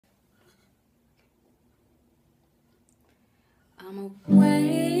I'm a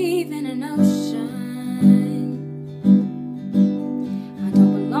wave in an ocean. I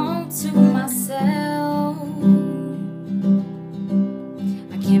don't belong to myself.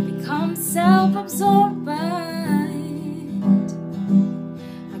 I can't become self-absorbed. I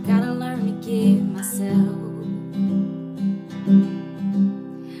gotta learn to give myself.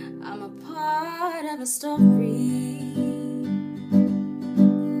 I'm a part of a story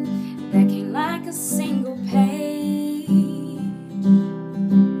that came like a single page,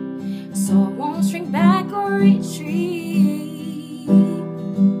 so I won't shrink back or retreat,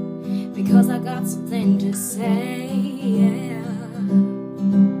 because I got something to say.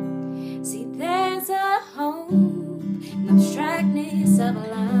 See, there's a hope in the abstractness of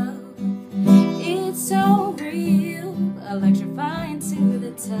love. It's so real, electrifying to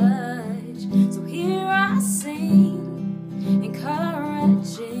the touch. So here I sing,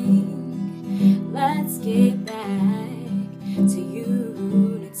 encouraging. Let's get back to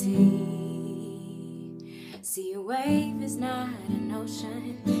unity. See, a wave is not an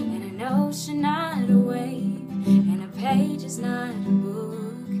ocean, and an ocean not a wave, and a page is not a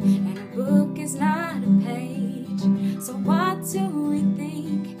book, and a book is not a page. So why do we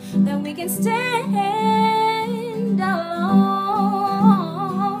think that we can stand alone?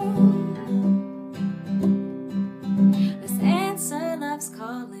 Let's answer love's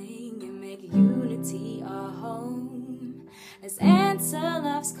calling and make unity our home. Let's answer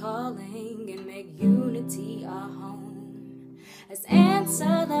love's calling and make unity our home. Let's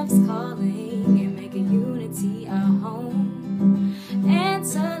answer love's calling and make a unity our home.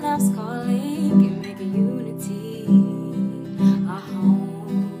 Answer love's calling and make a unity our home.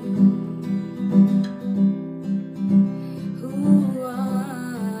 Ooh, yeah.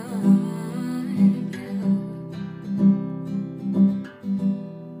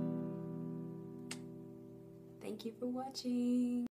 Thank you for watching.